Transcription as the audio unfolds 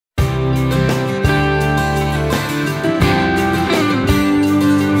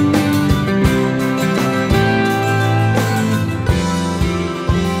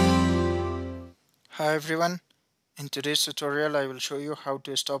everyone, in today's tutorial I will show you how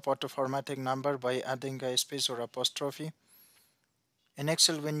to stop auto formatting number by adding a space or apostrophe. In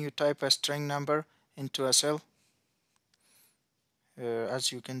Excel, when you type a string number into a cell,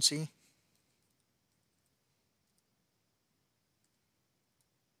 as you can see,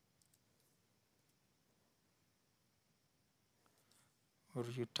 or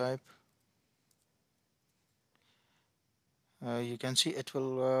you type, you can see it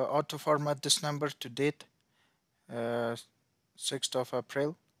will auto format this number to date 6th of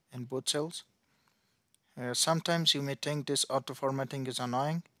April in both cells. Sometimes you may think this auto formatting is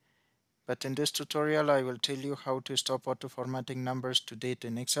annoying, but in this tutorial I will tell you how to stop auto formatting numbers to date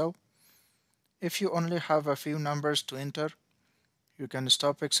in Excel. If you only have a few numbers to enter, you can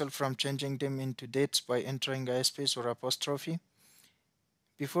stop Excel from changing them into dates by entering a space or apostrophe.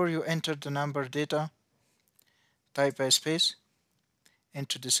 Before you enter the number data, type a space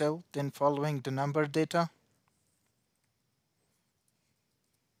into the cell, then following the number data,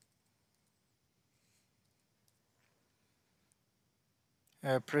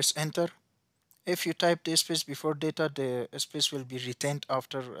 press enter. If you type the space before data, the space will be retained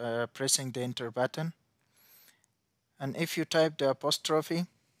after pressing the enter button. And if you type the apostrophe,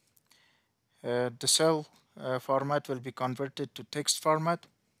 the cell format will be converted to text format,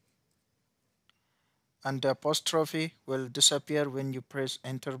 and the apostrophe will disappear when you press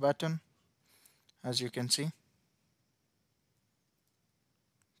enter button, as you can see.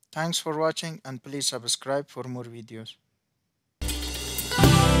 Thanks for watching, and please subscribe for more videos.